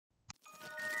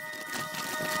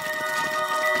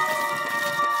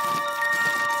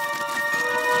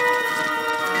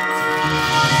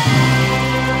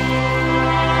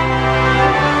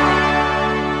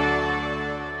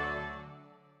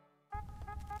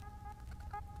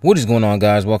What is going on,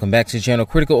 guys? Welcome back to the channel.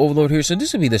 Critical Overlord here. So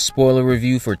this will be the spoiler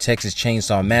review for Texas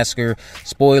Chainsaw Massacre.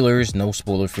 Spoilers, no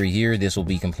spoiler free here. This will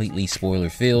be completely spoiler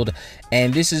filled.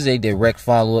 And this is a direct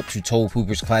follow-up to Tobe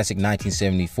Hooper's classic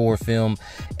 1974 film.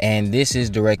 And this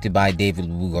is directed by David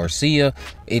Wu Garcia.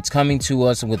 It's coming to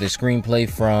us with a screenplay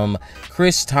from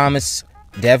Chris Thomas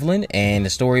Devlin and the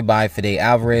story by Fede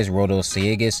Alvarez, Rodo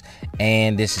Ciegas,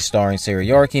 and this is starring Sarah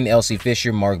Yarkin, Elsie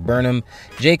Fisher, Mark Burnham,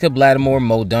 Jacob Lattimore,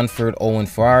 Mo Dunford, Owen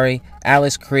Ferrari,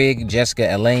 Alice Craig,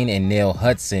 Jessica Elaine, and Neil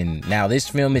Hudson. Now, this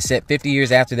film is set 50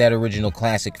 years after that original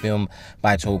classic film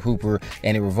by Tobe Hooper,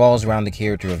 and it revolves around the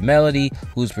character of Melody,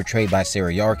 who's portrayed by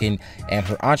Sarah Yarkin, and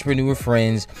her entrepreneur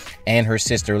friends, and her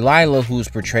sister Lila, who's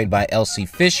portrayed by Elsie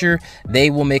Fisher.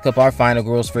 They will make up our final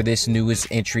girls for this newest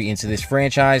entry into this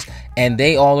franchise, and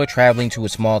they all are traveling to a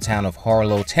small town of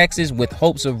Harlow, Texas, with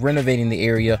hopes of renovating the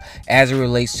area as it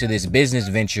relates to this business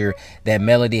venture that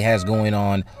Melody has going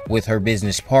on with her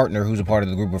business partner, who's a part of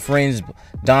the group of friends,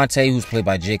 Dante, who's played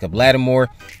by Jacob Lattimore.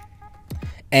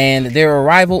 And their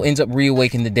arrival ends up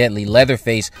reawakening the deadly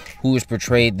Leatherface, who is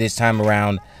portrayed this time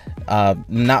around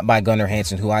not by Gunnar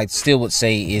Hansen, who I still would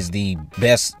say is the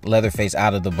best Leatherface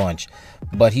out of the bunch,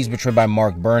 but he's portrayed by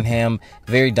Mark Burnham,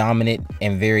 very dominant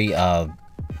and very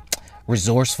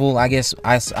resourceful, I guess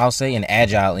I'll say, and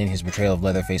agile in his portrayal of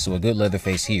Leatherface. So a good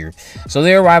Leatherface here. So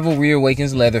their arrival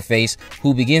reawakens Leatherface,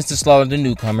 who begins to slaughter the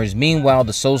newcomers. Meanwhile,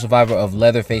 the sole survivor of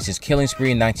Leatherface's killing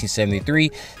spree in 1973,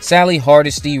 Sally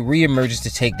Hardesty, reemerges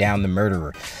to take down the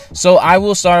murderer. So I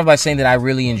will start off by saying that I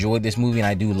really enjoyed this movie and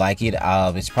I do like it.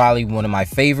 It's probably one of my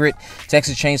favorite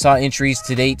Texas Chainsaw entries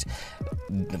to date.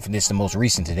 This is the most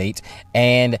recent to date,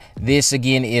 and this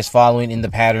again is following in the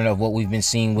pattern of what we've been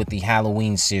seeing with the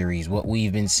Halloween series, what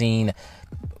we've been seeing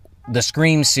the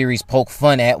Scream series poke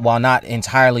fun at, while not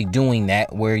entirely doing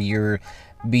that, where you're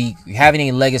having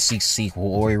a legacy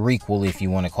sequel or a requel, if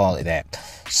you want to call it that.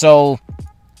 So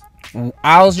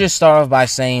I'll just start off by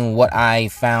saying what I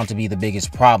found to be the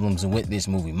biggest problems with this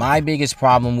movie. My biggest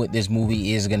problem with this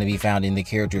movie is going to be found in the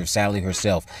character of Sally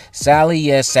herself. Sally,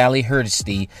 yes, Sally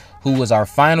Hardesty, who was our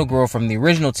final girl from the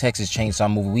original Texas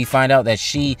Chainsaw movie. We find out that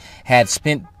she had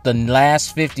spent the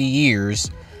last 50 years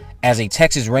as a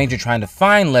Texas Ranger trying to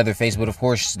find Leatherface, but of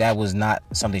course that was not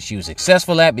something she was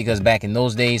successful at, because back in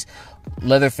those days,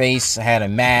 Leatherface had a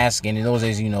mask, and in those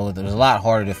days, you know, it was a lot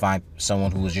harder to find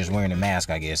someone who was just wearing a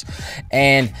mask, I guess.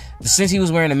 And since he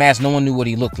was wearing a mask, no one knew what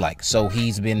he looked like, so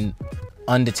he's been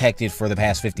undetected for the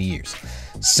past 50 years.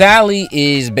 Sally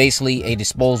is basically a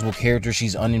disposable character.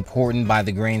 She's unimportant by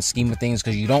the grand scheme of things,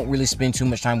 because you don't really spend too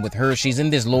much time with her. She's in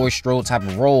this Laurie Strode type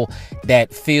of role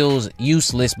that feels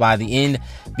useless by the end,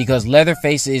 because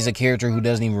Leatherface is a character who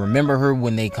doesn't even remember her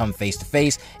when they come face to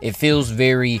face. It feels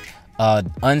very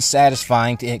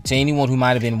unsatisfying to anyone who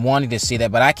might have been wanting to see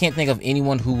that, but I can't think of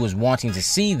anyone who was wanting to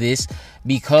see this,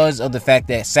 because of the fact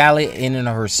that Sally in and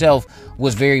of herself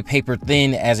was very paper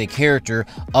thin as a character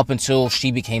up until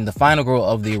she became the final girl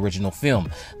of the original film.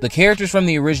 The characters from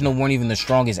the original weren't even the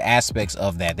strongest aspects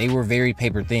of that. They were very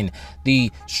paper thin.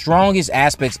 The strongest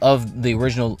aspects of the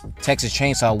original Texas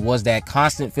Chainsaw was that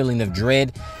constant feeling of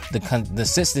dread, the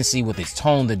consistency with its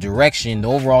tone, the direction, the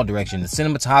overall direction, the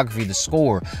cinematography, the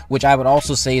score, which I would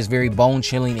also say is very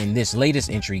bone-chilling in this latest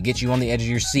entry. It gets you on the edge of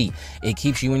your seat. It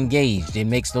keeps you engaged. It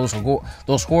makes those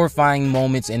horrifying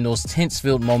moments and those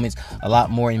tense-filled moments a lot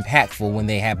more impactful when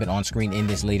they happen on screen in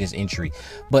this latest entry.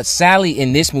 But Sally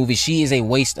in this movie, she is a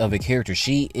waste of a character.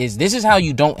 This is how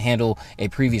you don't handle a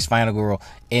previous final girl,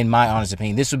 in my honest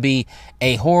opinion. This would be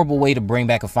a horrible way to bring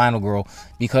back a final girl,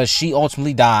 because she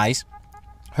ultimately dies.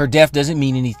 Her death doesn't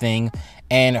mean anything,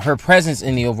 and her presence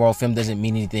in the overall film doesn't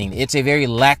mean anything. It's a very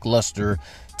lackluster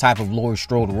type of Laurie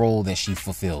Strode role that she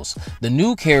fulfills. The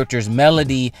new characters,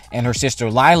 Melody and her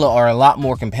sister Lila, are a lot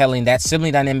more compelling. That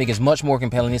sibling dynamic is much more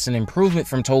compelling. It's an improvement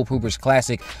from Tobe Hooper's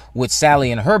classic with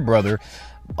Sally and her brother.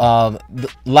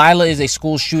 Lila is a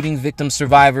school shooting victim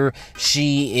survivor.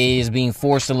 She is being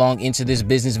forced along into this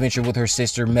business venture with her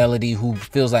sister Melody, who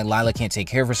feels like Lila can't take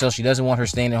care of herself. She doesn't want her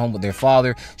staying at home with their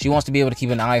father. She wants to be able to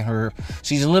keep an eye on her.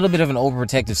 She's a little bit of an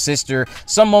overprotective sister.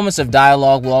 Some moments of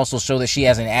dialogue will also show that she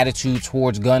has an attitude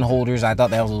towards gun holders. I thought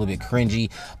that was a little bit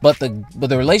cringy, but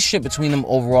the relationship between them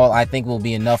overall, I think, will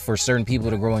be enough for certain people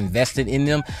to grow invested in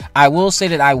them. I will say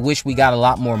that I wish we got a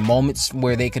lot more moments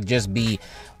where they could just be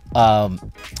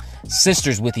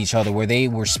sisters with each other, where they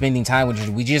were spending time with each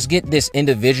other. We just get this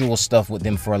individual stuff with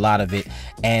them for a lot of it,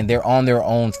 and they're on their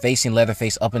own facing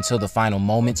Leatherface up until the final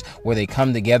moments where they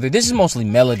come together. This is mostly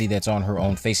Melody that's on her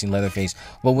own facing Leatherface,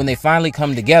 but when they finally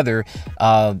come together,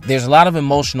 there's a lot of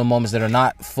emotional moments that are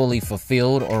not fully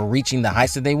fulfilled or reaching the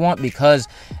heights that they want because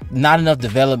not enough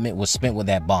development was spent with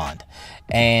that bond.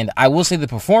 And I will say the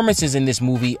performances in this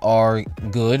movie are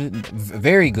good,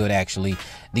 very good actually.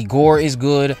 The gore is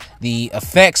good. The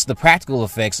effects, the practical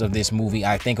effects of this movie,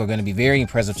 I think are going to be very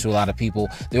impressive to a lot of people.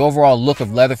 The overall look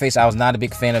of Leatherface, I was not a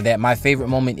big fan of that. My favorite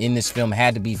moment in this film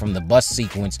had to be from the bus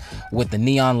sequence with the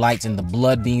neon lights and the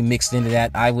blood being mixed into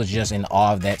that. I was just in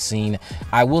awe of that scene.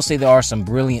 I will say there are some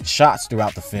brilliant shots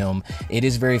throughout the film. It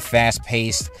is very fast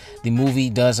paced. The movie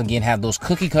does again have those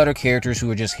cookie cutter characters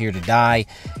who are just here to die.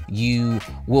 You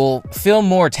will feel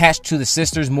more attached to the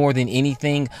sisters more than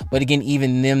anything, but again,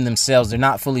 even them themselves, they're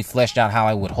not fully fleshed out how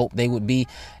I would hope they would be.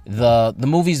 The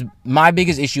movie's, my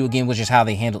biggest issue again was just how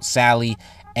they handled Sally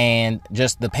and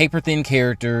just the paper thin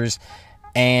characters,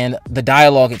 and the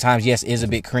dialogue at times, yes, is a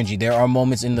bit cringy. There are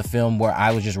moments in the film where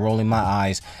I was just rolling my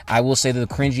eyes. I will say that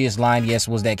the cringiest line, yes,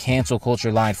 was that cancel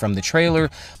culture line from the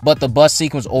trailer, but the bus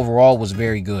sequence overall was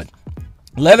very good.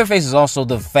 Leatherface is also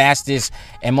the fastest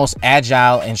and most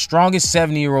agile and strongest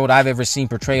 70-year-old I've ever seen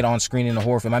portrayed on screen in a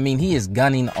horror film. I mean, he is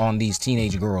gunning on these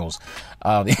teenage girls.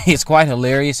 It's quite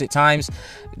hilarious at times.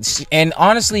 And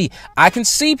honestly, I can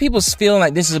see people feeling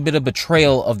like this is a bit of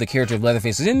betrayal of the character of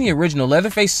Leatherface. In the original,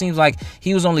 Leatherface seems like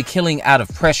he was only killing out of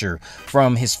pressure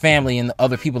from his family and the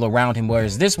other people around him,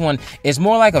 whereas this one is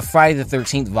more like a Friday the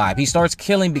 13th vibe. He starts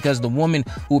killing because the woman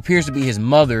who appears to be his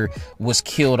mother was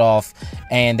killed off,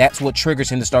 and that's what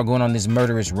triggers him to start going on this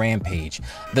murderous rampage.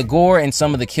 The gore and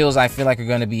some of the kills I feel like are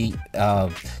going to be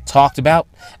talked about.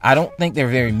 I don't think they're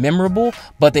very memorable,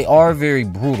 but they are very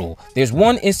brutal. There's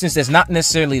one instance that's not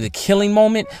necessarily the killing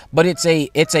moment, but it's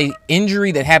a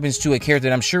injury that happens to a character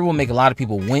that I'm sure will make a lot of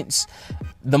people wince.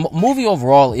 The movie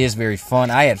overall is very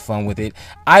fun. I had fun with it.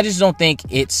 I just don't think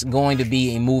it's going to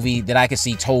be a movie that I could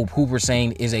see Tobe Hooper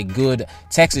saying is a good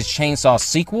Texas Chainsaw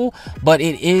sequel, but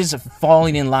it is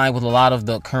falling in line with a lot of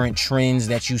the current trends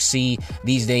that you see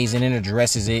these days, and it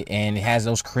addresses it, and it has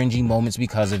those cringy moments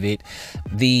because of it.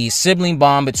 The sibling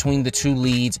bond between the two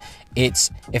leads, it's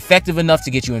effective enough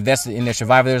to get you invested in their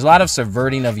survival. There's a lot of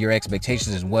subverting of your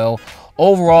expectations as well.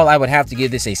 Overall, I would have to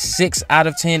give this a 6 out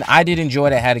of 10. I did enjoy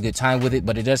it. I had a good time with it,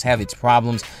 but it does have its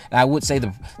problems. And I would say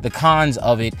the cons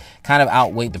of it kind of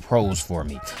outweighed the pros for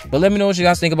me. But let me know what you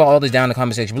guys think about all this down in the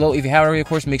comment section below. If you haven't already, of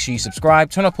course, make sure you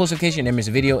subscribe. Turn on post notification and miss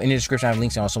a video. In the description, I have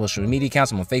links to all social media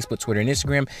accounts. I'm on Facebook, Twitter, and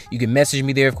Instagram. You can message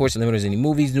me there, of course, and let me know if there's any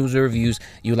movies, news, or reviews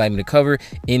you would like me to cover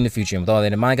in the future. And with all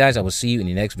that in mind, guys, I will see you in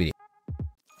the next video.